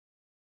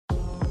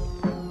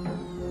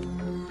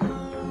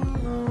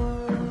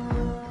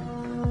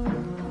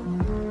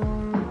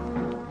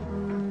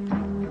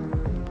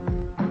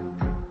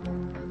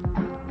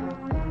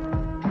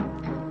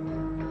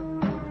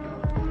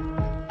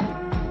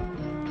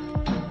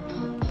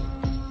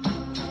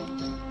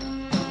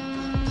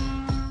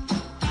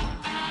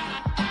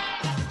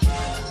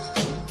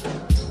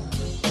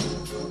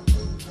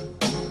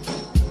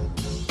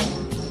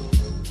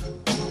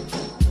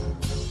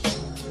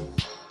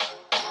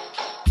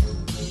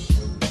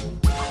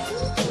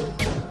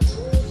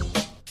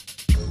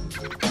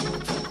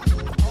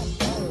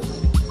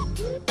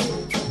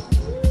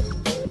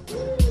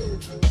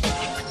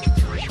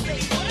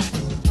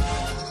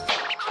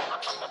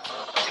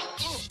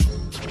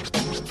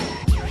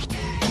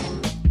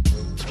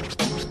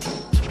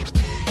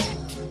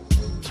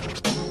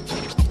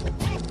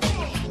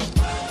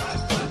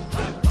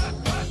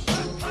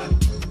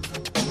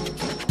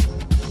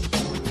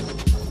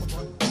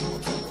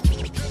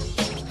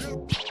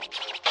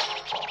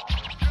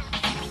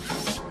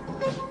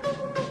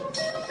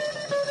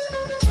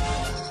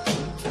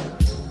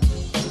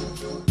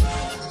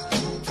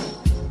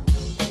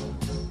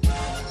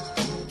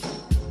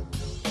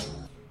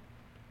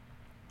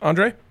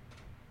Andre?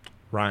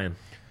 Ryan.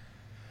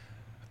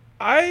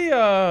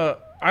 I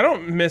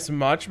don't miss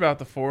much about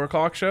the 4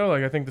 o'clock show.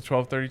 Like, I think the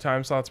 12:30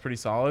 time slot's pretty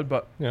solid,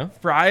 but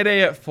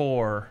Friday at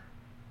 4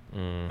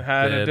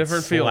 had a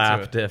different feel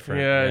to it.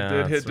 Different. Yeah, it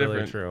did hit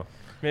really different. True.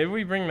 Maybe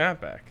we bring that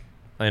back.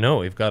 I know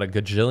we've got a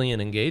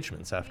gajillion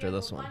engagements after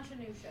this one. A bunch of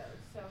new shows,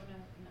 so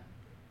no.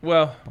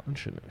 Well,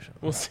 Bunch of new shows.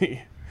 we'll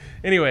see.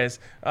 Anyways,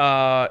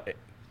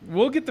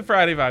 we'll get the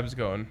Friday vibes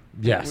going.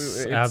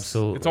 Yes,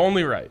 absolutely. It's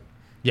only right.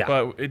 Yeah.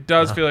 But it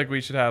does feel like we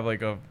should have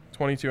like a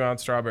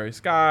 22-ounce strawberry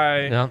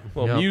sky,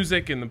 little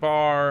music in the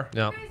bar.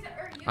 Yeah.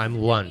 I'm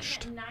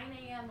lunched. At 9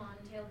 a.m. on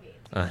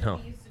tailgates. I know.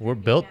 We used to We're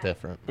do built that.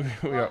 different.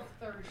 We are.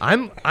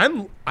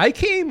 12:30. I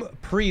came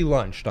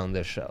pre-lunched on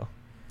this show.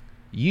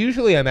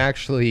 Usually I'm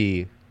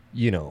actually,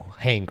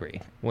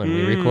 hangry when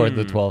we record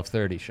the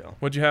 12:30 show.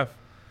 What'd you have?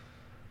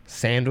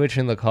 Sandwich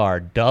in the car,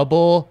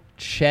 double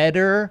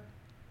cheddar,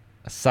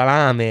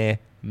 salami,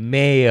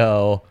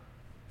 mayo,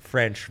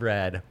 French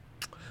bread.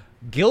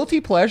 Guilty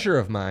pleasure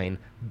of mine,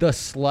 the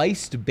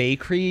sliced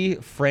bakery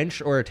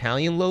French or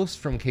Italian loaves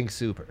from King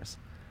Soopers.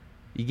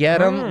 You get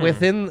them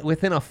within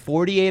a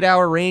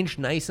 48-hour range,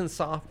 nice and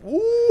soft.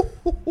 Ooh,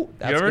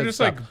 that's You ever good just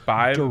stuff. like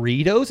buy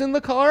Doritos in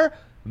the car?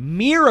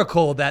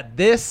 Miracle that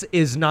this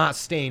is not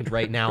stained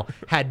right now.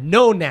 Had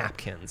no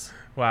napkins.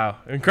 Wow,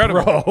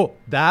 incredible. Bro,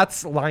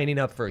 that's lining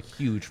up for a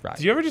huge Friday.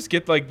 Do you ever just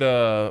get like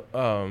the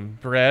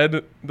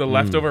bread, the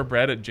leftover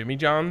bread at Jimmy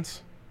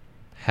John's?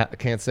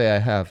 Can't say I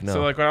have, no.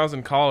 So like when I was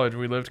in college,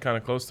 we lived kind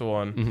of close to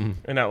one,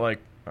 and at like,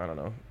 I don't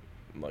know,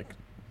 like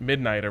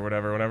midnight or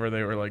whatever, whenever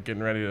they were like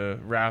getting ready to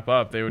wrap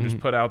up, they would just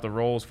put out the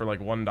rolls for like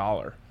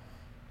 $1.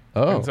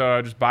 Oh, And so I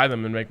would just buy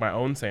them and make my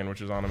own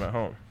sandwiches on them at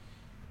home.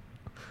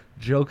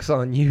 joke's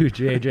on you,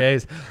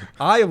 JJ's.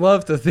 I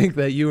love to think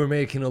that you were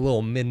making a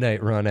little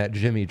midnight run at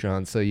Jimmy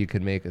John's so you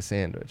could make a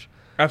sandwich.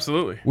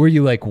 Absolutely. Were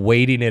you like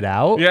waiting it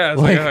out? Yeah,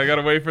 it's like, I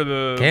gotta wait for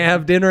the. Can't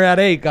have dinner at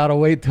 8. Gotta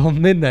wait till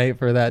midnight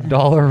for that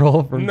dollar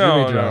roll from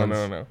Jimmy John's.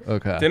 No.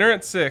 Okay. Dinner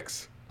at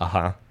 6.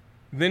 Uh-huh.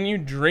 Then you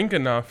drink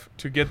enough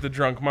to get the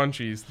drunk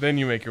munchies. Then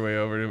you make your way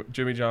over to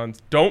Jimmy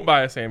John's. Don't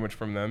buy a sandwich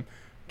from them.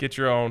 Get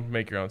your own.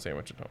 Make your own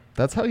sandwich at home.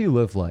 That's how you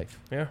live life.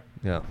 Yeah.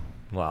 Yeah.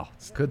 Wow.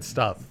 Good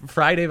stuff.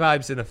 Friday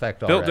vibes in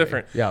effect already. Built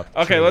different. Yeah.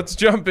 Okay, truly. let's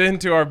jump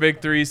into our big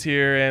threes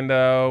here,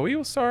 and we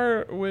will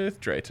start with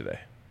Dre today.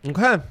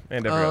 Okay.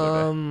 And every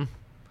other day.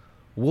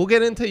 We'll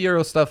get into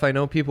Euro stuff. I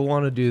know people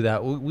want to do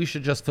that. We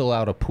should just fill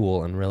out a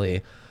pool and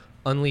really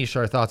unleash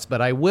our thoughts. But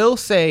I will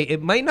say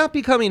it might not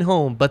be coming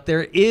home, but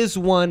there is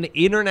one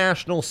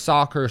international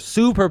soccer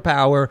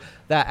superpower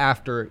that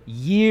after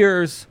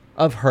years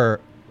of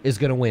hurt is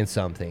going to win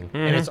something.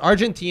 And it's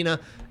Argentina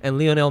and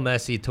Lionel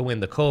Messi to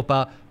win the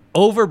Copa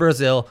over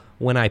Brazil.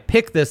 When I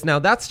pick this, now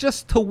that's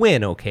just to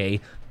win, okay?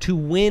 To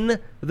win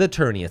the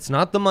tourney. It's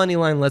not the money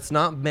line. Let's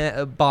not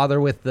bother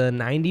with the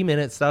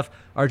 90-minute stuff.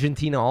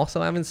 Argentina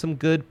also having some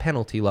good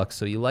penalty luck,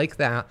 so you like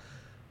that.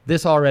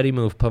 This already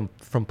moved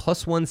from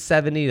plus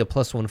 170 to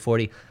plus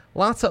 140.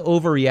 Lots of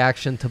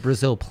overreaction to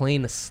Brazil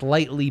playing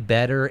slightly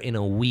better in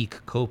a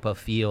weak Copa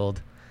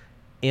field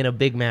in a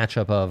big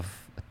matchup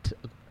of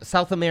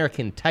South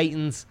American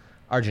Titans.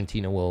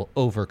 Argentina will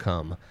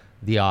overcome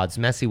the odds.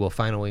 Messi will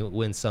finally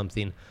win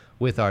something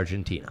with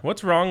Argentina.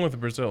 What's wrong with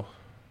Brazil?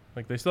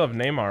 Like, they still have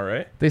Neymar,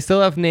 right? They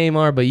still have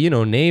Neymar, but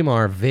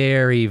Neymar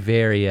very,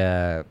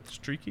 very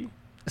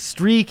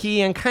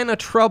streaky and kind of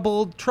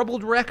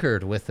troubled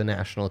record with the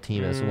national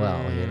team as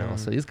well,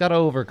 So he's got to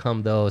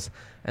overcome those.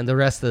 And the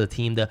rest of the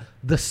team,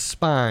 the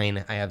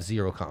spine, I have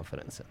zero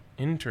confidence in.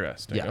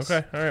 Interesting. Yes.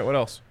 Okay. All right. What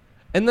else?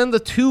 And then the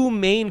two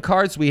main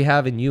cards we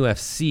have in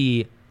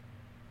UFC,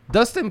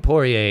 Dustin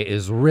Poirier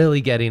is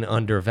really getting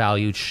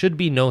undervalued. Should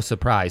be no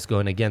surprise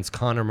going against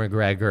Conor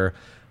McGregor,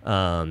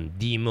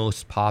 the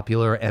most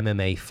popular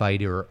MMA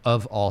fighter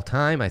of all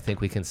time. I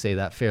think we can say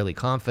that fairly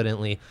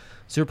confidently.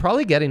 So you're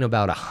probably getting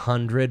about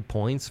 100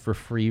 points for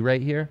free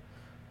right here.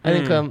 I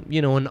think,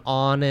 an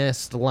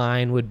honest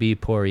line would be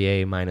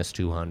Poirier minus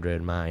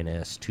 200,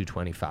 minus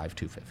 225,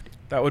 250.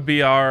 That would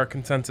be our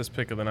consensus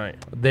pick of the night.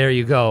 There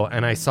you go.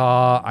 And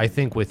I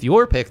think with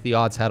your pick, the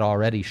odds had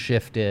already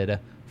shifted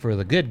for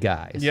the good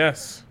guys.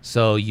 Yes.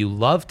 So you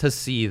love to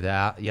see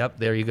that. Yep,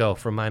 there you go.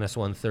 From minus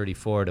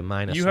 134 to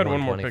minus 125. You had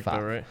one more pick, though,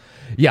 right?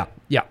 Yeah.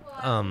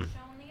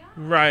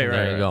 Right.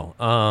 There you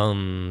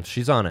go.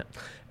 She's on it.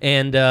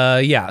 And,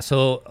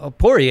 so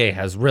Poirier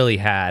has really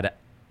had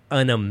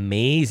an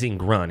amazing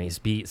run. He's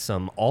beat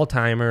some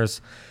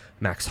all-timers,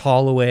 Max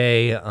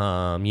Holloway,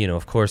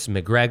 of course,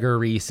 McGregor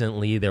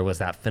recently. There was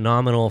that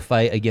phenomenal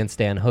fight against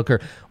Dan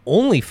Hooker.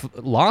 Only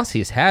loss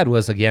he's had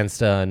was against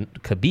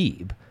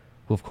Khabib,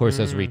 who, of course,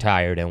 has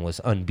retired and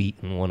was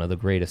unbeaten, one of the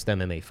greatest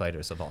MMA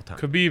fighters of all time.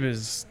 Khabib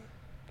is,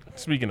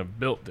 speaking of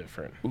built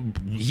different.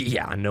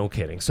 Yeah, no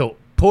kidding. So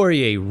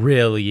Poirier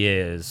really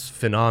is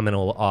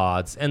phenomenal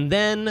odds. And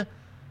then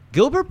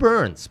Gilbert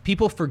Burns.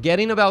 People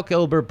forgetting about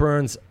Gilbert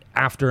Burns.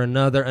 after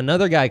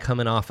another guy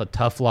coming off a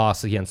tough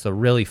loss against a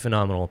really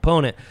phenomenal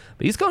opponent.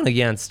 But he's going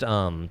against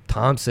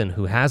Thompson,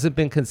 who hasn't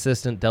been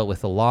consistent, dealt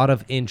with a lot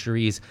of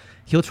injuries.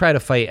 He'll try to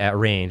fight at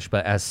range,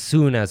 but as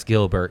soon as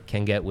Gilbert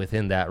can get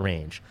within that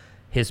range,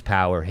 his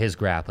power, his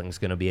grappling is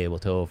going to be able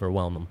to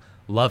overwhelm him.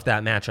 Love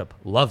that matchup.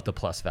 Love the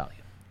plus value.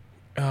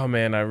 Oh,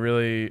 man, I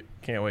really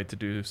can't wait to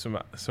do some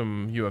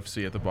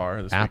UFC at the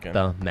bar this weekend.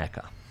 At the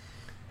Mecca.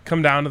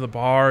 Come down to the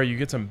bar. You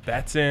get some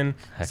bets in.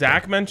 Heck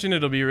Zach yeah. mentioned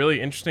it'll be a really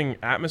interesting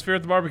atmosphere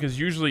at the bar because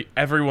usually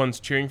everyone's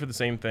cheering for the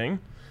same thing.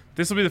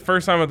 This will be the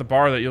first time at the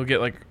bar that you'll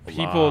get like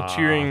people Lots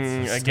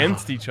cheering of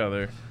against stuff. each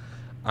other.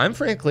 I'm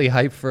frankly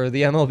hyped for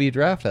the MLB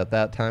draft at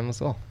that time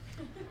as well.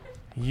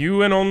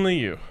 You and only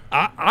you.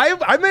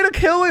 I made a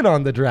killing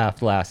on the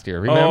draft last year,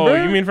 remember?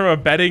 Oh, you mean from a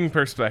betting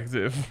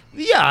perspective?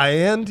 Yeah,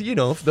 and,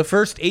 the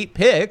first 8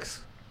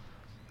 picks,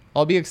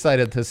 I'll be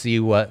excited to see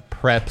what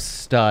prep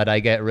stud I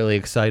get really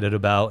excited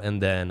about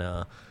and then,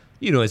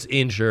 is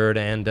injured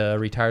and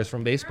retires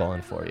from baseball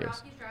in 4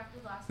 years.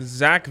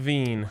 Zach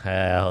Veen.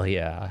 Hell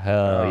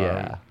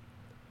yeah.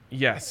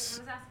 Yes.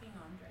 I was asking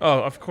Andre.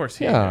 Oh, of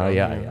course.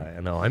 Yeah.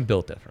 No, I'm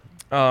built different.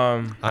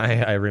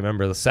 I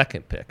remember the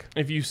second pick.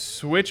 If you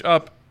switch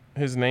up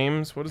his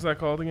names, what is that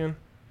called again?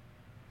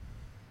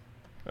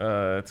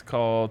 It's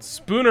called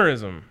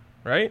Spoonerism,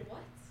 right? What?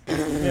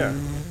 Yeah.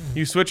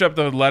 You switch up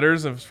the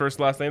letters of his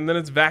first last name, then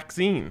it's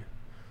vaccine.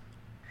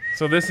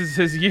 So this is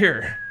his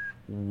year.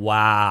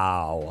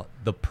 Wow.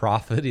 The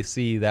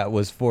prophecy that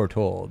was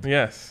foretold.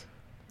 Yes.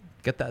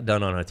 Get that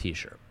done on a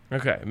t-shirt.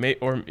 Okay.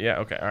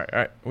 Okay. All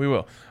right. We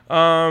will.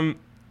 And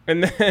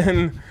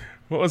then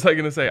what was I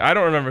going to say? I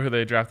don't remember who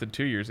they drafted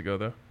 2 years ago,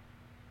 though.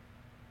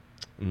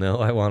 No,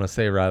 I want to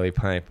say Riley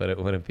Pint, but it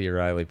wouldn't be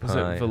Riley Pint.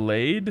 Was it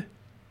Valade?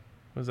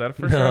 Was that a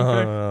first round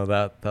pick?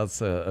 No,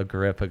 that's a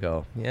grip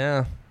ago.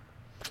 Yeah.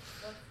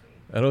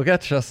 It'll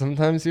get you.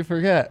 Sometimes you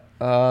forget.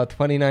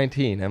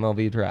 2019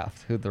 MLB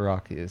draft. Who'd the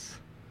Rockies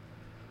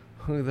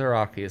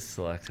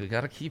select? We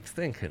got to keep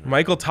thinking.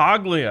 Michael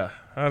Toglia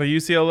out of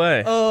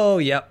UCLA. Oh,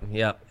 yep.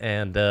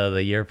 And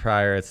the year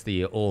prior, it's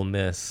the Ole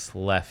Miss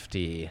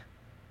lefty,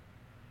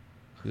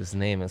 whose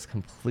name is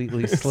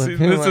completely See,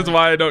 slipping. this is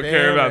why I don't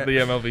care Damn about it. the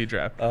MLB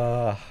draft.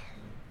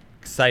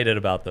 Excited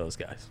about those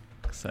guys.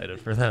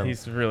 Excited for them.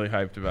 He's really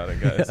hyped about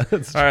it, guys. Yeah,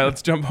 that's All right,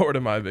 let's jump over to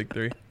my big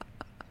three.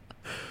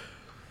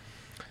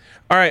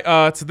 All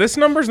right, so this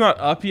number's not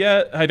up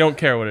yet. I don't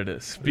care what it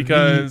is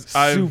because the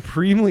I'm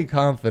supremely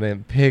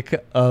confident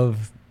pick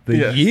of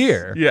the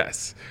year.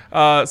 Yes.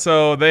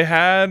 So they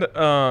had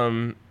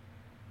The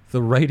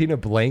writing a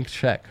blank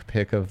check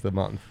pick of the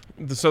month.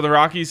 so the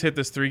Rockies hit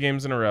this 3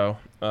 games in a row.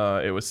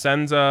 It was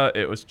Senza,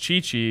 it was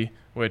Chi-Chi,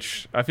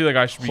 which I feel like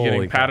I should be Holy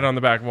getting patted cow. on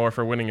the back more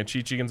for winning a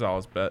Chi-Chi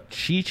Gonzalez bet.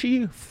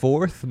 Chi-Chi,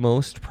 4th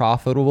most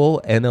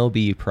profitable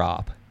MLB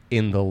prop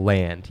in the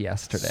land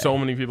yesterday. So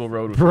many people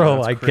rode with me. Bro,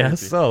 That's I crazy.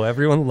 guess so.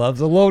 Everyone loves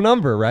a low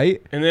number,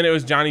 right? And then it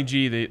was Johnny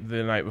G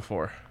the night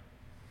before.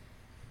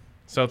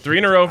 So 3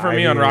 in a row for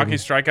me on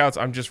Rockies strikeouts.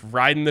 I'm just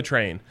riding the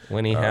train.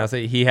 When he has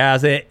it, he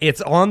has it. It's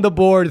on the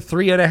board,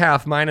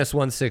 3.5 minus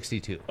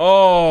 162.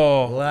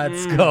 Oh,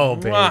 Let's go,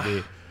 mwah.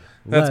 baby.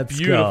 That's Let's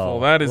beautiful.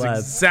 go. That is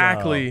Let's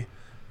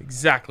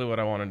exactly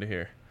what I wanted to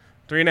hear.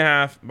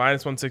 3.5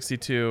 minus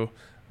 162.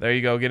 There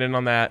you go. Get in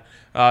on that.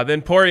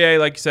 Then Poirier,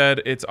 like you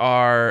said, it's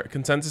our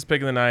consensus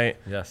pick of the night.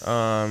 Yes.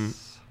 I'm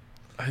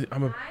a. My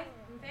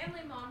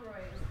family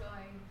Monroy is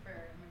going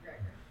for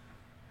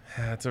McGregor.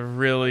 That's a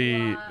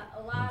really.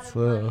 A lot of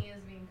money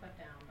is being put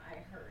down, I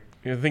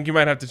heard. I think you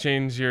might have to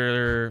change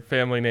your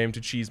family name to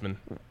Cheeseman.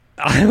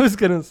 I was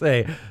going to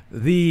say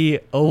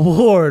the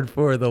award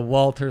for the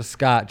Walter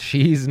Scott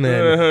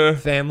Cheeseman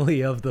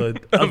family of the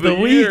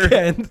year.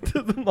 weekend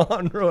to the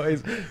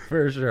Monroys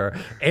for sure.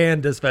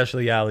 And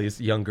especially Allie's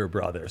younger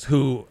brothers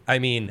who, I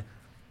mean,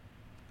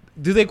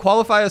 do they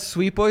qualify as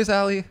sweet boys,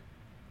 Allie?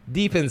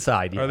 Deep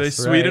inside, yes, Are they right?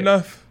 sweet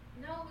enough?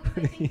 No,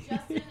 because I think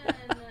Justin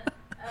and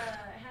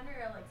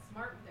Henry are like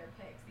smart with their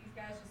picks. These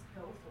guys just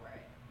go for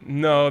it.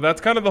 No,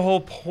 that's kind of the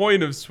whole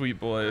point of Sweet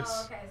Boys.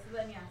 Oh, okay. So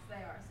then, yes, they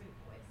are sweet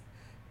boys.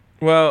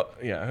 Well,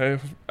 yeah.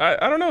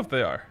 I don't know if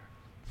they are.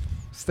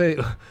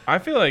 I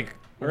feel like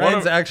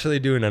Ryan's actually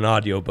doing an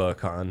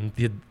audiobook on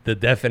the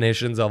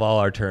definitions of all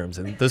our terms,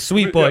 and the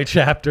Sweet Boy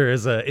chapter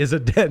is a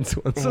dense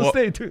one, so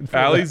stay tuned for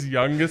Allie's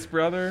youngest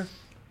brother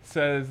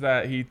says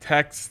that he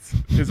texts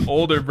his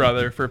older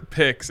brother for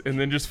pics and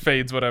then just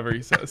fades whatever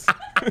he says.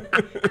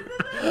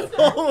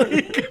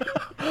 Holy God.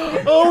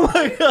 Oh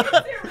my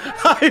God.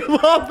 I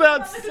love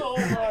that so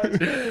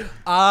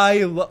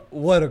much.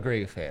 What a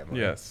great family.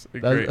 Yes.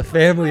 That's Great. a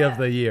family of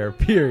the year,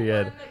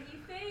 period. The one that he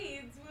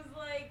fades was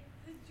like,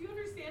 do you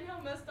understand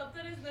how messed up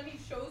that is? And then he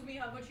shows me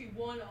how much he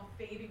won off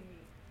fading me.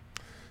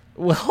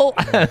 Well,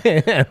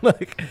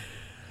 like,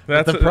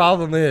 That's the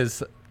problem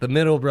is the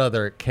middle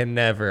brother can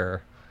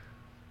never.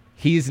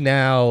 He's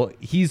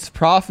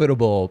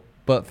profitable,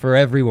 but for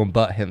everyone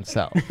but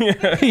himself.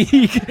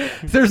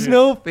 There's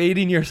no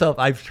fading yourself.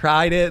 I've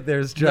tried it.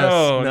 There's just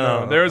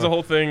no. There was a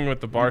whole thing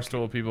with the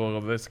Barstool people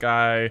of this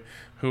guy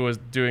who was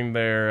doing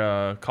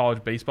their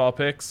college baseball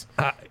picks.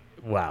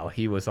 Wow,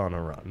 he was on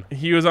a run.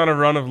 He was on a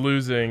run of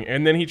losing,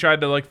 and then he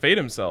tried to like fade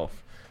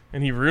himself,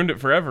 and he ruined it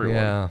for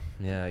everyone.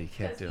 Yeah, you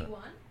can't do He it.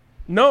 won?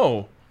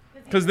 No,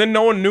 because then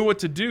no one knew what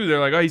to do. They're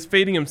like, oh, he's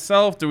fading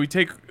himself. Do we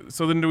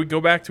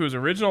go back to his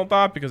original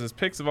thought because his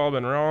picks have all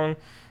been wrong?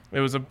 It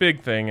was a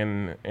big thing,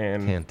 and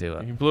Can't do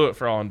it. he blew it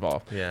for all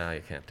involved. Yeah,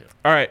 you can't do it.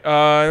 All right,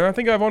 and I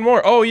think I have one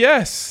more. Oh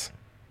yes,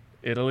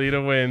 Italy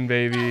to win,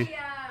 baby. Yeah.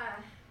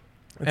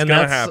 It's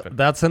gonna happen.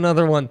 That's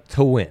another one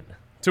to win.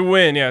 To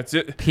win, yeah.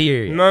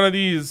 Period. None of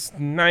these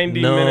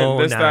 90 No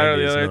minute this, that, or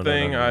the 90s. other No,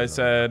 thing. no. I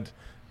said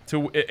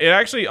it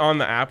actually on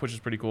the app, which is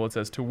pretty cool. It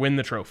says to win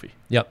the trophy.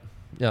 Yep.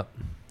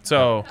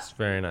 So It's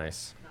very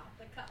nice. Not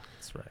the cup.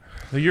 That's right.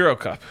 the Euro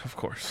Cup, of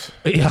course.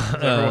 Yeah.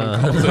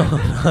 Everyone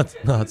calls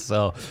it. Not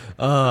so.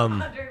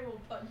 Andre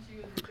will punch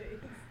you in the face.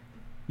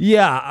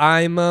 Yeah,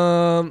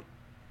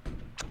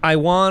 I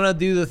want to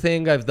do the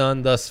thing I've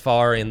done thus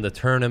far in the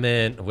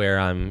tournament where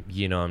I'm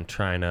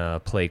trying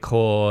to play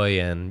coy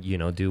and,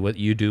 do what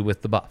you do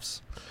with the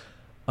buffs.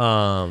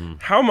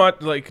 How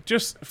much, like,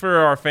 just for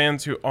our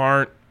fans who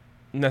aren't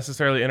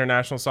necessarily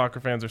international soccer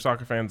fans or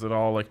soccer fans at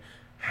all, like,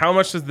 how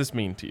much does this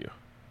mean to you?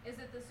 Is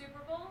it the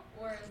Super Bowl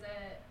or is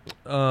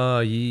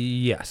it?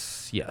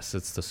 Yes,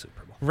 it's the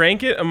Super Bowl.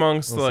 Rank it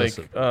amongst, Let's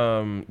say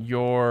like,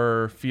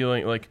 your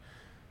feeling, like,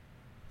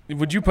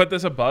 would you put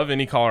this above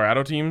any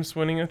Colorado teams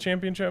winning a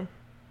championship?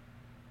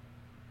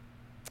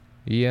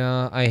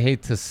 Yeah, I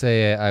hate to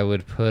say it, I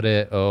would put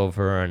it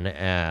over an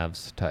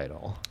Avs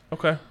title.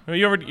 Okay. Well,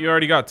 you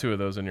already got two of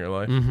those in your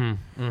life. None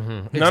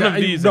of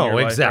these in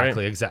your life, right?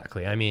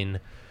 Exactly. I mean,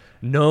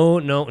 no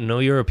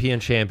European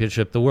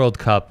championship. The World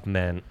Cup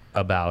meant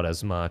about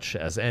as much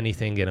as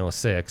anything in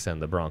 06, and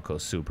the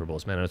Broncos Super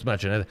Bowls meant as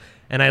much. And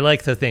I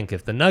like to think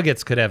if the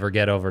Nuggets could ever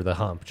get over the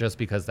hump, just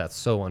because that's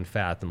so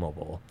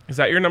unfathomable. Is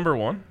that your number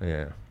one?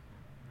 Yeah.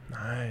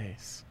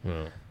 Nice.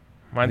 Yeah.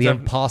 Mine's, The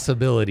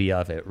impossibility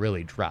of it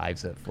really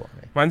drives it for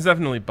me. mine's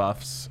definitely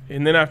Buffs.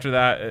 And then after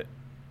that,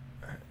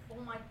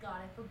 Oh my God!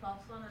 I put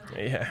Buffs on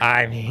it. yeah.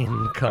 I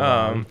mean, come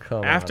on.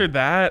 After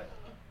that,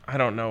 I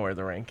don't know where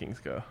the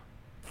rankings go.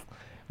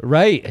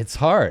 Right, it's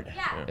hard.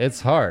 Yeah.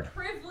 It's hard.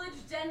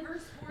 Privileged Denver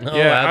sports. No,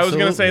 Yeah, I was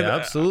gonna say that.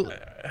 absolutely.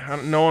 I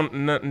don't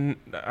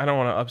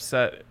want to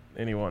upset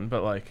anyone,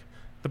 but like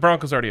the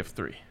Broncos already have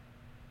 3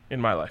 in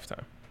my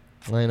lifetime.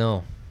 I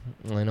know.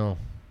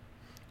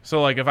 So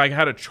like if I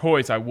had a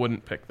choice, I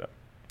wouldn't pick them.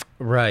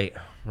 Right.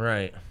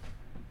 Yeah.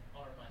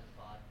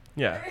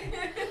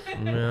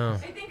 Yeah. I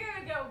think I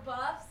would go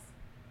Buffs,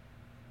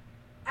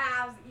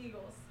 Avs,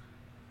 Eagles.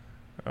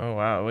 Oh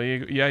wow. Well, you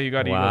got Eagles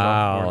off the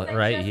Wow. board. board.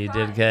 Right, Just he got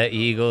did get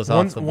Eagles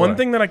off the board. One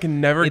thing that I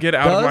can never get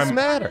out of my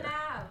matter. And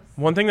Avs.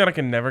 one thing that I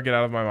can never get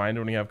out of my mind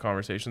when we have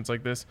conversations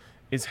like this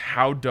is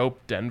how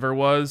dope Denver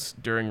was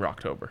during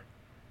Rocktober.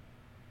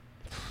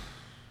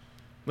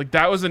 Like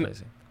that was an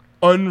Crazy.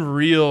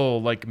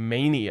 unreal like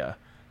mania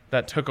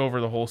that took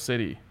over the whole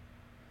city.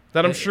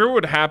 That I'm sure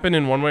would happen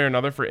in one way or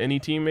another for any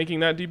team making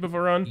that deep of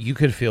a run. You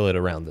could feel it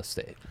around the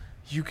state.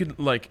 You could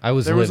like I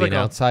was there living like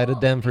outside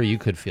of Denver. You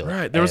could feel it.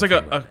 right. There was like a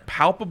everywhere.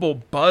 palpable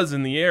buzz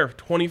in the air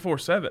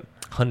 24/7.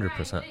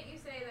 100%. Ryan, didn't you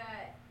say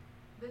that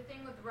the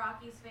thing with the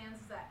Rockies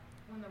fans is that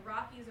when the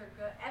Rockies are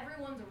good,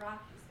 everyone's a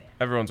Rockies fan?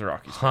 Everyone's a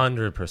Rockies fan.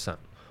 100%.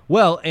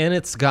 Well, and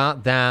it's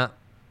got that,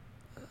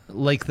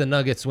 like the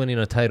Nuggets winning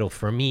a title.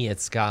 For me,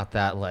 it's got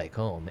that, like,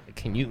 oh, man,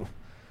 can you...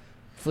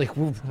 It's like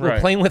we're Right.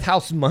 playing with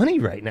house money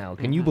right now.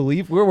 Can you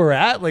believe where we're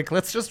at? Like,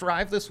 let's just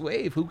ride this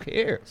wave. Who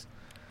cares?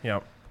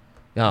 Yeah.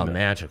 Oh,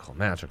 magical.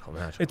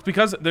 It's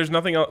because there's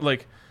nothing else.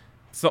 Like,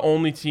 it's the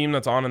only team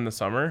that's on in the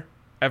summer.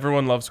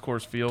 Everyone loves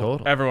Coors Field.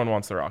 Totally. Everyone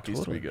wants the Rockies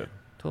Totally. to be good.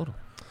 Totally.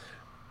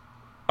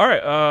 All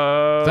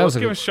right. Let's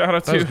give a good- shout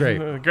out that to was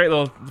great. a great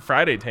little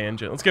Friday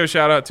tangent. Let's give a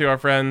shout out to our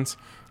friends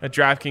at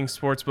DraftKings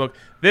Sportsbook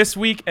this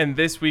week and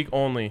this week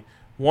only.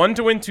 1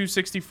 to win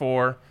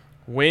 264.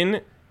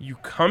 When you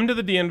come to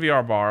the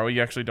DNVR bar, well,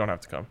 you actually don't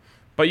have to come,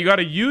 but you got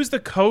to use the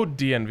code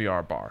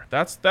DNVR bar.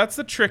 That's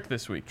the trick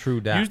this week.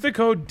 True dat. Use the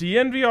code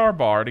DNVR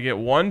bar to get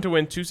 1 to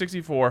win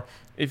 264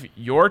 if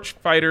your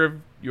fighter of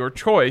your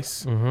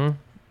choice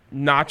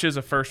notches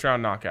a first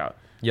round knockout.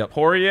 Yep.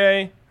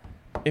 Poirier,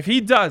 if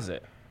he does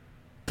it,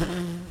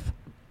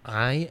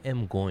 I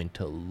am going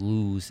to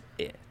lose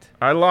it.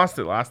 I lost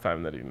it last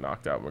time that he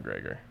knocked out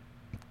McGregor.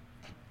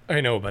 I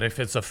know, but if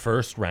it's a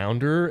first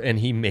rounder and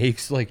he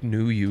makes, like,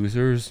 new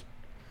users,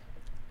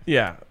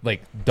 Yeah.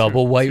 like,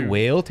 double white true.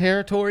 whale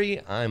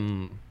territory,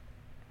 I'm...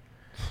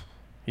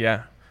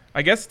 Yeah.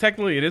 I guess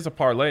technically it is a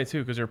parlay, too,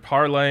 because you're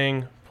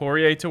parlaying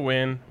Poirier to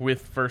win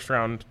with first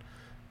round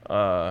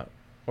or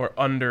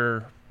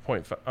under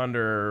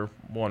under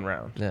 1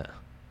 round. Yeah.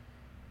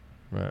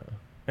 Right.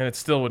 And it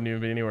still wouldn't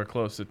even be anywhere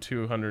close to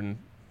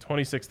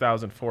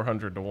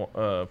 226,400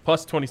 to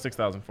plus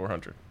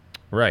 26,400.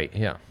 Right,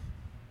 yeah.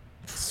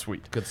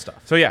 Sweet. Good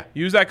stuff. So yeah,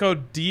 use that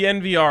code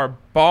DNVR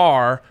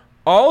bar.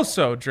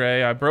 Also,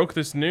 Dre, I broke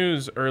this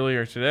news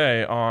earlier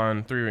today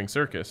on Three Ring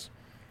Circus.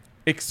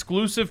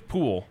 Exclusive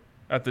pool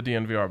at the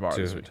DNVR bar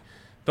this Dude. week.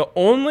 The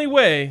only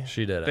way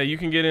She did it. that you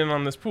can get in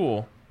on this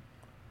pool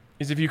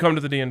is if you come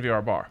to the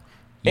DNVR bar.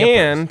 Yep.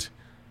 And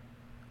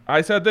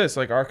I said this,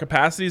 like our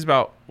capacity is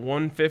about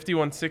 150,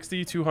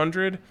 160,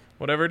 200,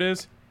 whatever it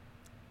is.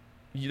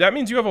 That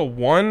means you have a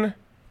 1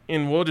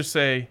 in, we'll just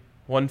say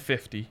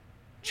 150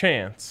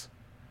 chance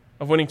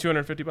of winning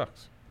 $250.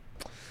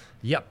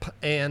 Yep.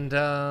 And,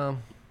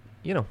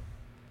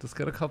 just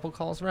get a couple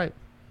calls right.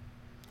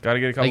 Got to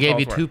get a couple I gave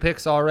calls you right. 2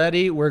 picks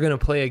already. We're going to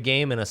play a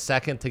game in a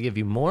second to give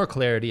you more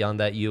clarity on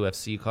that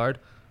UFC card.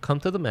 Come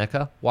to the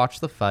Mecca, watch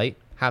the fight,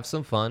 have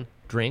some fun,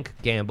 drink,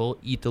 gamble,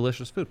 eat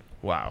delicious food.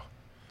 Wow.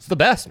 It's the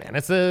best, man.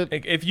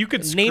 If you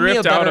could Name me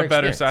script a out better a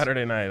better experience.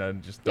 Saturday night, I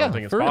just don't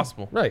think it's for real.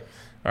 possible. Right.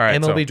 All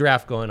right. MLB so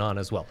draft going on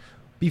as well.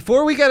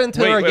 Before we get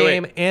into our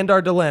game and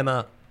our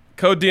dilemma,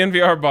 code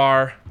DNVR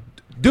bar.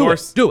 do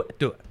course,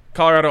 it.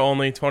 Colorado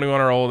only, 21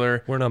 or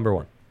older. We're number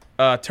 1.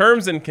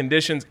 Terms and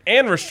conditions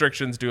and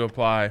restrictions do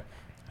apply.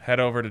 Head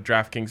over to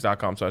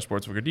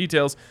DraftKings.com/sports for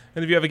details.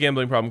 And if you have a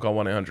gambling problem, call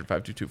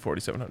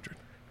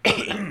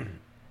 1-800-522-4700.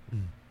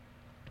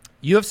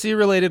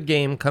 UFC-related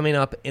game coming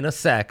up in a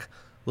sec.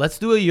 Let's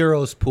do a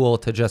Euros pool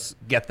to just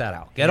get that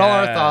out. Get all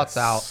our thoughts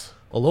out.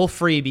 A little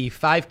freebie,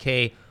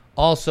 5K.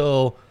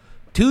 Also,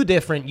 2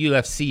 different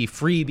UFC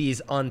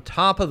freebies on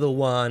top of the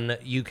one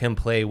you can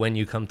play when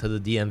you come to the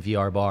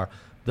DNVR bar.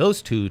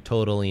 Those 2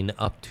 totaling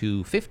up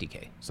to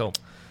 50K. So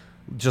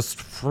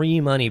just free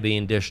money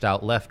being dished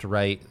out left,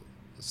 right,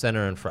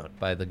 center, and front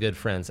by the good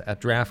friends at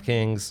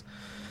DraftKings.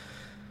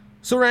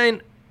 So,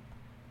 Ryan,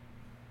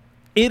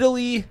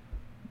 Italy,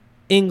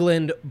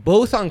 England,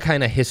 both on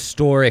kind of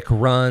historic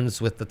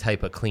runs with the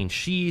type of clean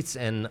sheets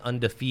and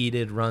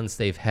undefeated runs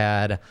they've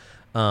had.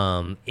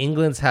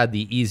 England's had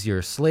the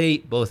easier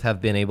slate. Both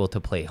have been able to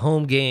play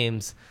home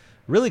games.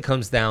 Really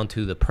comes down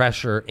to the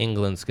pressure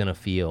England's going to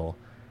feel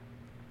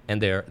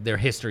and their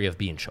history of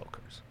being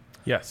chokers.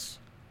 Yes.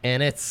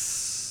 And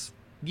it's,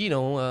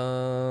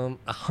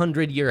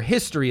 100-year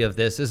history of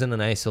this isn't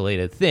an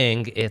isolated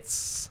thing.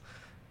 It's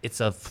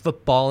a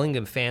footballing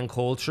and fan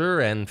culture,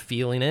 and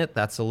feeling it,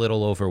 that's a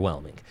little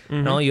overwhelming. Mm-hmm.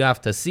 And all you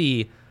have to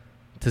see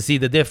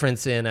the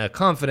difference in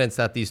confidence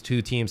that these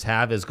 2 teams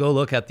have is go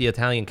look at the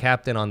Italian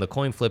captain on the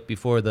coin flip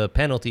before the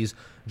penalties,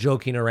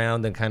 joking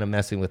around and kind of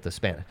messing with the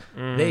Spanish.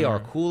 They are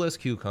cool as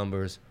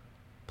cucumbers,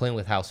 playing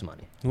with house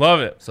money. Love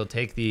it. So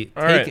take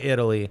right.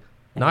 Italy.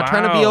 Not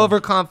trying to be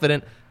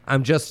overconfident.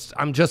 I'm just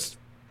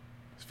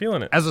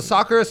feeling it. as a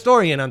soccer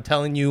historian, I'm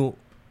telling you,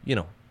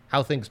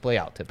 how things play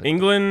out typically.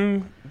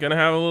 England going to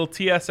have a little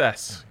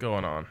TSS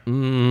going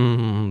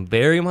on.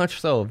 Very much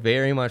so,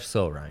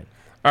 Ryan.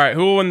 All right,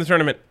 who will win the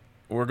tournament?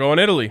 We're going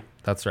Italy.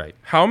 That's right.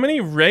 How many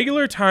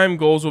regular time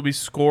goals will be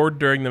scored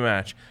during the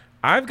match?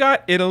 I've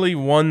got Italy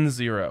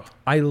 1-0.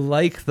 I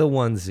like the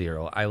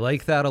 1-0. I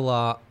like that a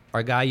lot.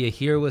 Our guy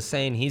Yahir was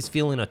saying he's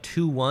feeling a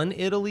 2-1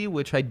 Italy,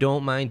 which I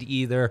don't mind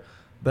either,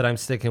 but I'm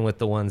sticking with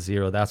the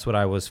 1-0. That's what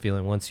I was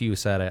feeling. Once you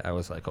said it, I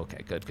was like,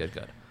 okay, good.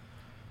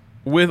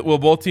 Will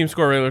both teams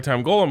score a regular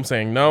time goal? I'm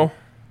saying no.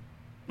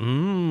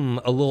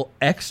 A little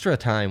extra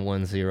time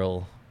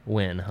 1-0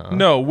 win, huh?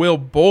 No, will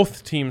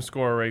both teams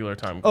score a regular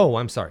time goal? Oh,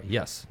 I'm sorry.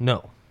 Yes.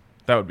 No.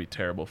 That would be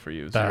terrible for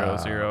you.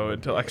 0-0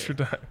 until extra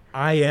time.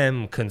 I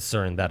am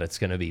concerned that it's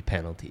going to be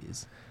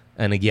penalties.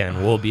 And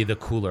again, we'll be the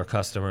cooler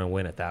customer and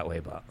win it that way,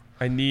 but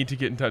I need to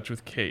get in touch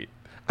with Kate.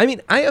 I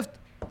mean,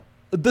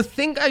 the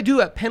thing I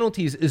do at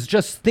penalties is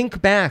just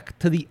think back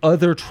to the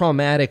other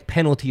traumatic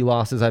penalty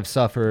losses I've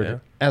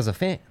suffered as a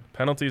fan.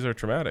 Penalties are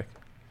traumatic.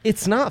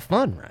 It's not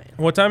fun, Ryan.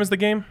 What time is the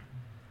game?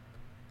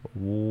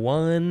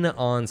 1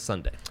 on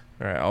Sunday.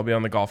 All right, I'll be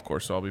on the golf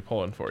course, so I'll be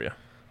pulling for you.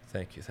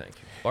 Thank you.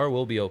 Bar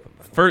will be open.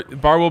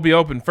 Bar will be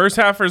open. First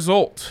half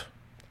result.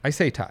 I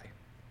say tie.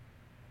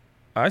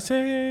 I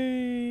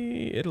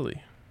say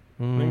Italy.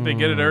 I think they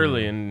get it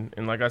early, and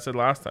like I said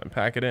last time,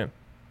 pack it in.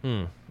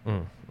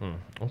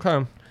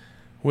 Okay.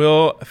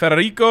 Will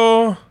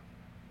Federico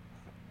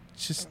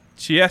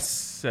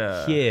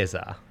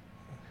Chiesa.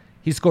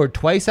 He scored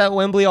twice at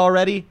Wembley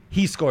already.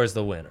 He scores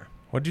the winner.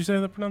 What did you say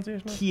the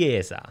pronunciation was?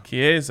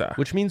 Chiesa.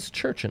 Which means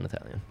church in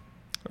Italian.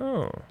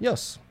 Oh.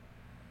 Yes.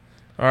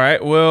 All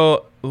right.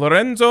 Will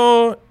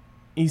Lorenzo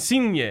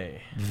Insigne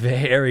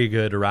very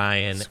good,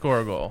 Ryan. score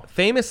a goal?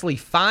 Famously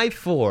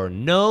 5'4".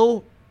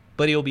 No,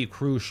 but he'll be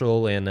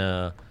crucial in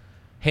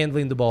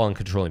handling the ball and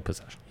controlling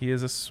possession. He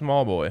is a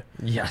small boy.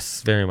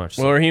 Yes, very much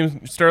so. Will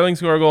Raheem Sterling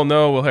score a goal?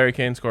 No. Will Harry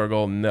Kane score a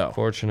goal? No.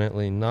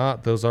 Fortunately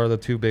not. Those are the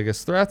 2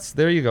 biggest threats.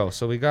 There you go.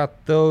 So we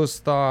got those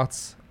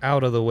thoughts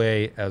out of the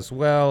way as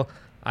well.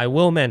 I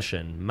will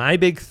mention my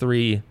big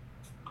 3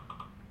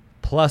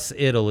 plus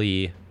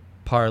Italy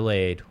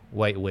parlayed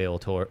white whale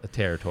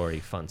territory,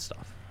 fun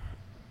stuff.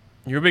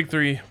 Your big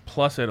 3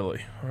 plus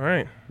Italy. All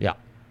right. Yeah.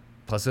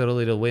 Plus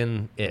Italy to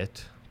win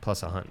it,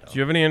 plus $100. Do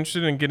you have any interest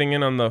in getting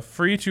in on the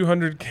free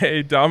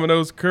 200K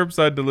Domino's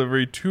curbside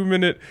delivery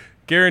 2-minute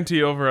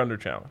guarantee over-under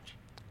challenge?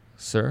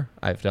 Sir,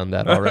 I've done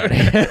that already.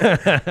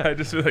 I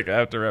just feel like I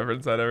have to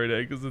reference that every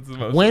day because it's the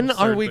most When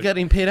absurd are we thing.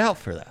 getting paid out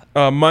for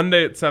that?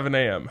 Monday at 7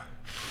 a.m.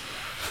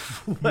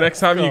 Next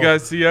time you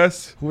guys see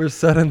us, We're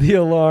setting the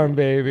alarm,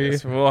 baby.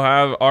 we'll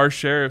have our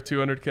share of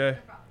 200K.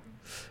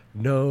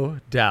 No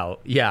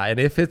doubt. Yeah, and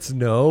if it's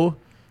no,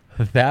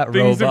 that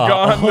Things have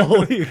robot. gone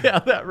Holy yeah,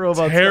 that robot's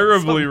got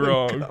terribly something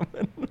wrong.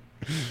 coming.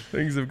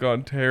 Things have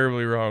gone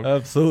terribly wrong.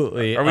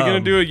 Absolutely. Are we gonna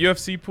do a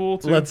UFC pool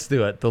too? Let's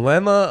do it.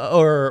 Dilemma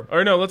or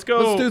no, let's go.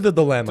 let's do the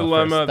dilemma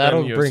Dilemma, first.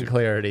 That'll then bring UFC.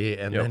 clarity,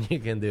 and Yep. then you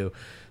can do.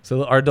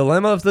 So our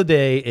dilemma of the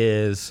day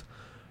is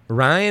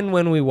Ryan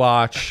when we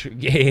watch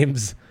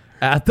games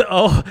at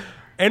the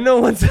and no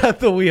one's at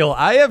the wheel.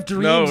 I have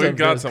dreams. No, we've of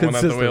got this someone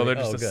at the wheel. They're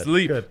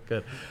consistently. just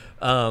Good, asleep. Good.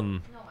 No,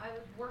 I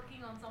was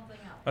working on something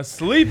else.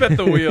 Asleep at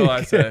the wheel,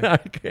 I say.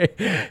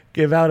 Okay.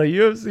 Give out a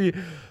UFC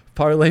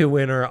parlay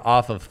winner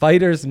off of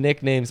fighters'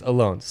 nicknames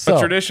alone. So A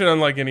tradition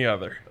unlike any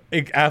other.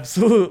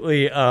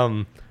 absolutely.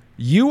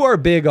 You are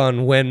big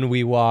on when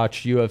we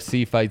watch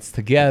UFC fights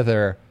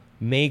together,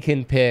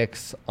 making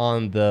picks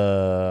on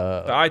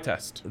The eye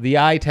test. the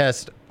eye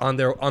test on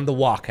the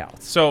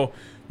walkouts. So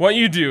what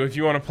you do if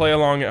you want to play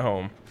along at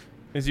home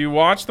is you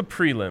watch the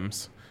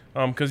prelims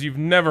because you've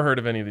never heard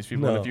of any of these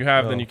people. No, and if you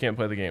have, then no. you can't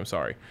play the game.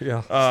 Sorry. Yeah,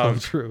 Um, so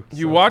true.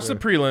 You watch the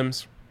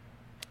prelims,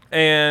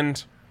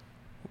 and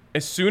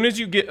as soon as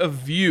you get a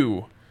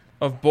view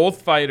of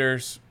both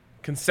fighters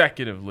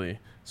consecutively,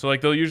 so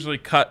like they'll usually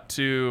cut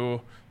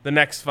to the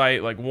next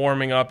fight, like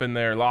warming up in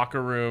their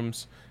locker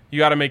rooms, you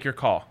got to make your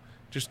call.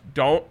 Just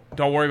don't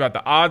worry about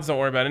the odds. Don't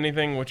worry about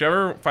anything.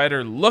 Whichever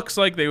fighter looks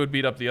like they would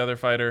beat up the other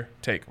fighter,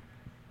 take them.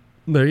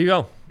 There you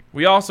go.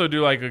 We also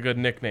do like a good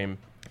nickname.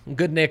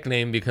 Good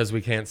nickname because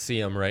we can't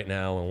see them right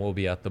now and we'll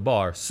be at the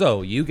bar.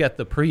 So you get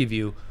the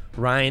preview.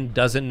 Ryan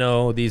doesn't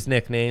know these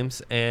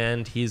nicknames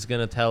and he's going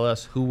to tell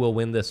us who will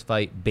win this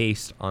fight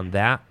based on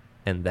that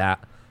and that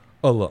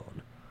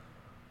alone.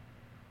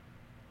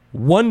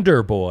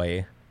 Wonder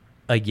Boy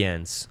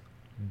against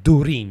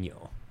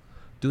Durinho.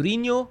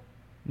 Durinho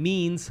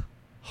means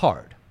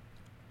hard.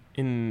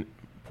 In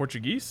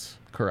Portuguese?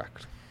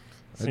 Correct.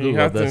 So you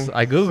have to-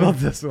 I Googled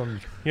this one.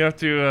 You have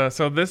to.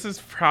 So this is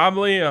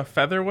probably a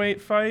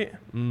featherweight fight.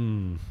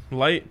 Mm.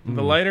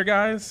 The lighter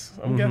guys,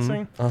 I'm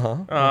guessing. Uh-huh.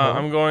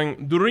 I'm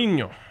going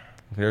Durinho.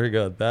 Very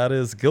good. That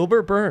is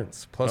Gilbert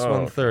Burns, plus Oh,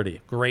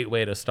 130. Great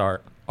way to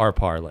start our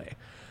parlay.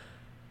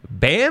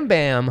 Bam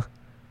Bam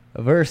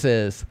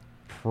versus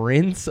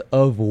Prince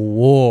of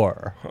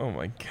War. Oh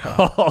my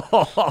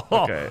god.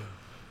 Okay.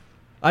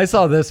 I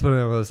saw this one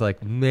and I was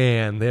like,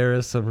 man, there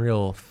is some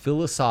real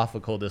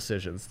philosophical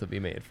decisions to be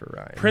made for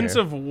Ryan. Prince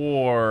here. of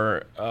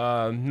War,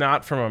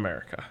 not from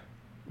America.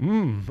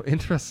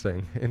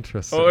 Interesting.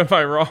 Oh, am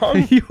I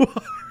wrong?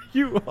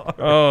 You are.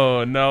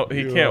 Oh no,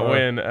 he You can't are.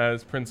 win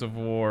as Prince of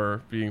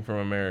War being from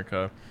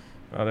America.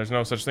 There's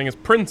no such thing as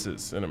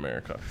princes in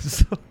America.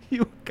 So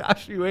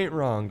you ain't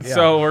wrong. Yeah.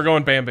 So we're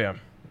going Bam Bam.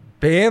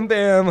 Bam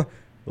Bam.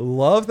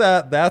 Love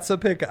that. That's a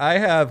pick I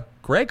have.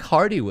 Greg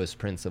Hardy was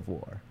Prince of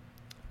War.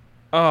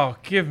 Oh,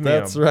 give me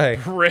That's a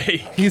right.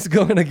 break. He's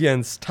going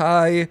against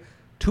Tai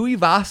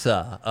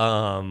Tuivasa,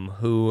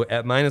 who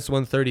at minus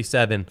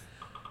 137,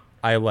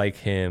 I like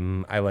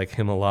him. I like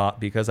him a lot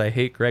because I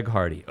hate Greg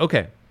Hardy.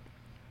 Okay.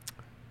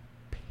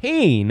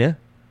 Payne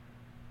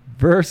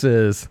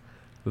versus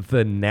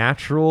the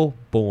Natural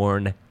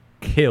Born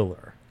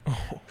Killer.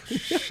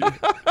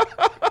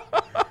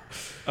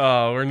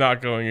 We're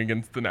not going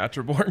against the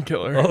natural born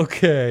killer.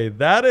 Okay,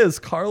 that is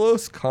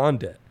Carlos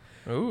Condit,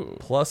 Ooh.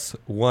 plus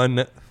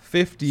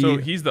 150. So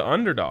he's the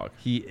underdog.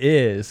 He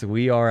is.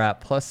 We are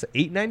at plus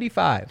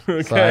 895. So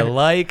Okay. I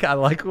like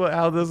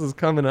how this is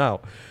coming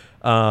out.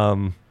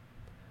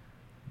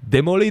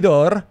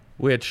 Demolidor,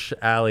 which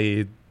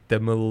Ali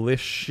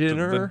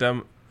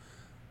Demolitioner.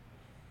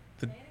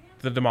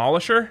 The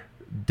Demolisher?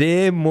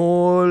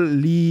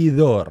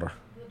 Demolidor.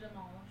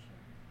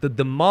 The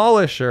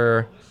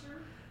Demolisher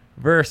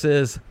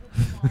versus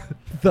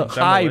the Demolitioner?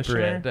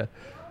 hybrid.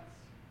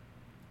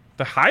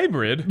 The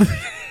hybrid?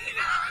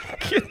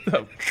 Get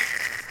the...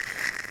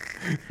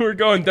 We're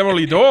going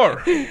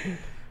Demolidor.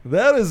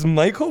 That is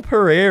Michael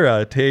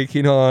Pereira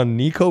taking on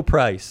Nico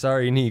Price.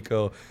 Sorry,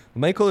 Nico.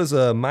 Michael is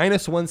a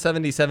minus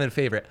 177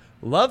 favorite.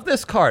 Love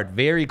this card.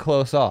 Very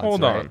close odds.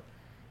 Hold right?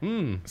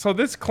 on. So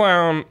this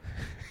clown,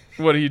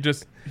 he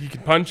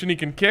can punch and he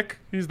can kick?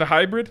 He's the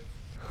hybrid?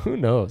 Who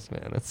knows,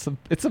 man? It's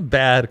a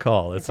bad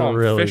call. It's a Call him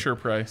really Fisher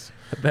Price.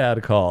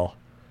 bad call.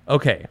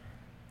 Okay.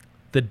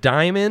 The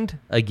Diamond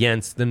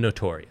against the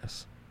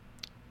Notorious.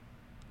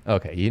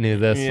 Okay, you knew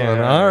this one.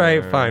 Yeah. All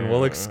right, fine.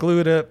 We'll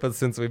exclude it, but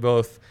since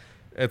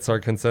it's our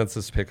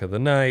consensus pick of the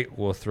night,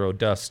 we'll throw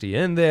Dusty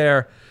in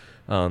there.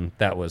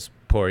 That was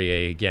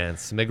Poirier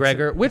against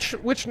McGregor.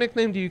 Which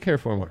nickname do you care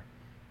for more?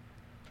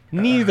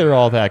 Neither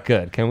all that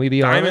good. Can we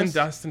be Diamond, honest?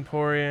 Dustin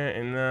Poirier,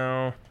 and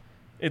now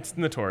it's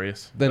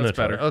Notorious. The That's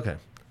better. Okay.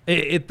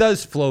 It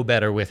does flow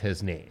better with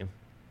his name.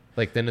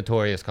 Like the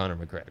Notorious Conor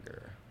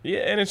McGregor. Yeah,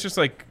 and it's just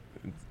like,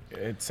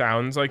 it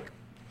sounds like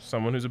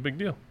someone who's a big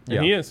deal.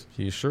 And he is.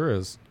 He sure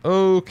is.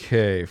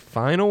 Okay,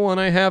 final one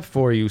I have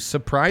for you.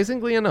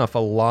 Surprisingly enough, a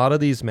lot of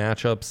these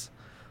matchups,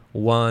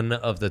 one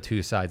of the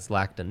two sides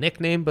lacked a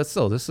nickname, but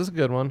still, this is a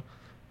good one.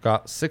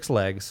 Got 6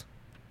 legs.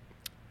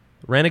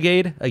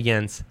 Renegade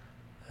against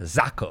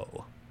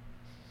Zacco.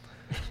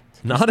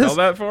 Spell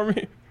that for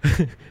me.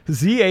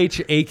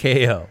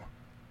 ZHAKO.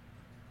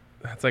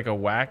 That's like a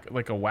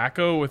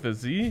wacko with a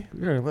Z.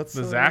 Here, let's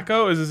The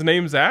Zacko? Is his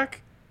name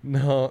Zach?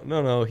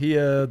 No. He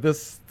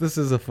this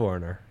is a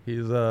foreigner.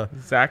 He's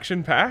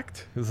Zaction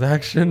Pact? His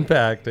action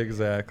packed,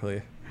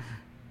 exactly.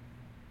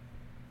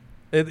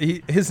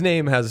 His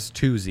name has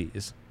 2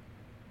 Z's.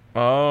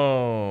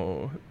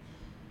 Oh.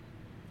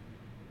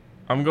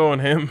 I'm going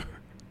him.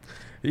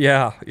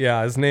 Yeah.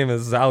 His name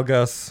is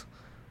Zalgas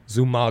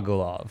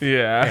Zumagulov.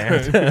 Yeah.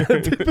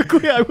 And,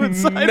 typically, I would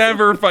side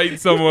never fight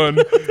someone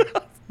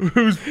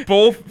whose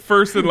both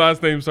first and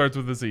last name starts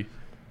with a Z.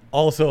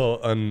 Also,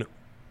 an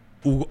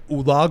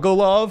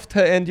Ulagolov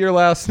to end your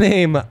last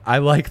name. I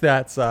like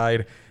that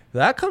side.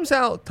 That comes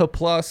out to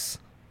plus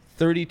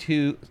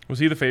 32. Was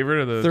he the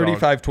favorite or the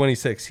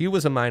 35-26. He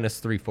was a minus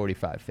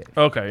 345 favorite.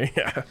 Okay,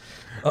 yeah.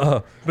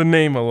 The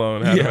name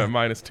alone had him at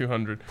minus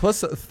 200.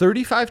 Plus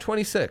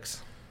 35-26.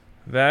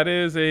 That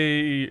is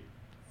a...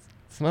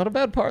 It's not a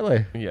bad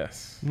parlay.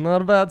 Yes.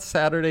 Not a bad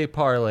Saturday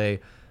parlay.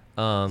 Is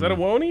that a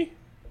Woney?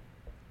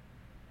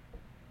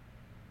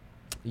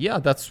 Yeah,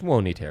 that's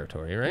Woney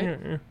territory, right?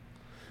 Yeah.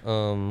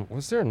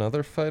 Was there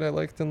another fight I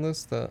liked in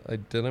this that I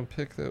didn't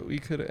pick that we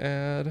could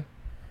add?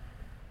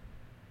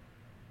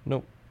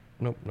 Nope.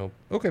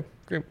 Okay,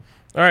 great.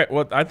 All right,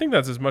 well, I think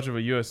that's as much of a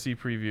USC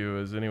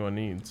preview as anyone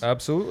needs.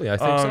 Absolutely, I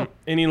think so.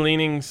 Any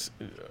leanings?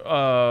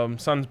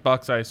 Suns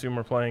Bucks, I assume,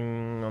 are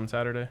playing on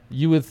Saturday.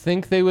 You would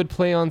think they would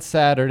play on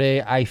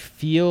Saturday. I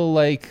feel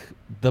like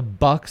the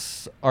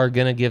Bucks are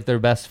gonna give their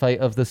best fight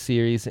of the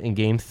series in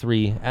Game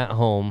 3 at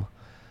home.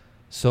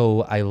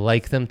 So I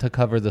like them to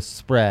cover the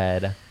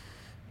spread.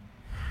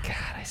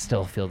 God, I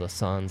still feel the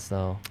Suns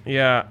though.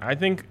 Yeah, I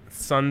think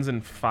Suns in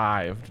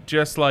 5,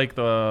 just like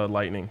the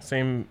Lightning.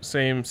 Same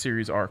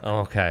series arc.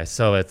 Okay,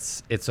 so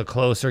it's a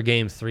closer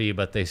Game 3,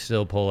 but they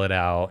still pull it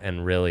out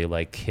and really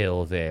like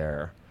kill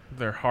their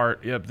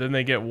heart. Yep. Then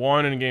they get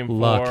one in Game 4.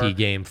 Lucky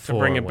Game 4 to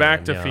bring it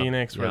back win, to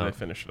Phoenix where they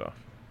finish it off.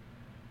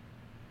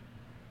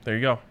 There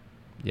you go.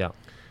 Yeah.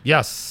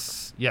 Yes.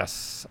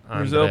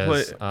 Brazil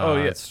Andres,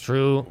 play. it's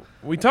true.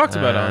 We talked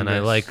about and Andres. I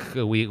like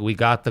we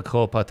got the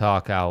Copa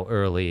talk out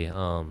early.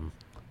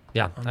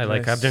 Yeah, I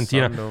like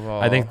Argentina.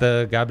 Sandoval. I think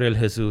the Gabriel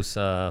Jesus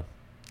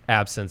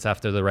absence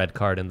after the red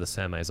card in the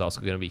semi is also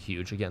going to be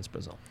huge against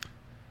Brazil.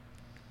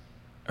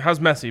 How's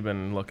Messi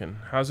been looking?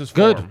 How's his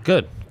form?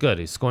 Good.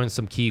 He's scoring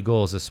some key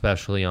goals,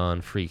 especially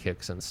on free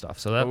kicks and stuff.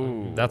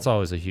 So that's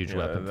always a huge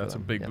weapon. That's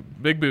for a them.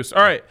 big boost.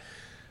 All right.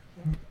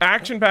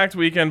 Action-packed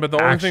weekend, but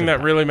the only thing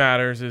that really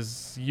matters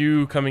is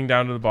you coming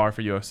down to the bar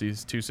for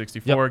UFC's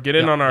 264. Get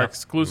in on our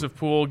exclusive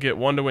pool. Get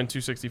 1 to win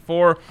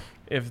 264.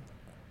 If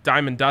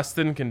Diamond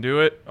Dustin can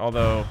do it,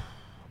 although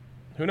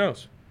who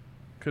knows?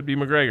 Could be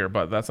McGregor,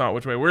 but that's not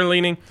which way we're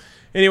leaning.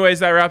 Anyways,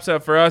 that wraps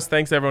up for us.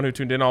 Thanks to everyone who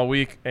tuned in all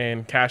week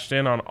and cashed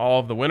in on all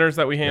of the winners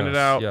that we handed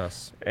out.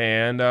 Yes.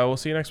 And we'll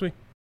see you next week.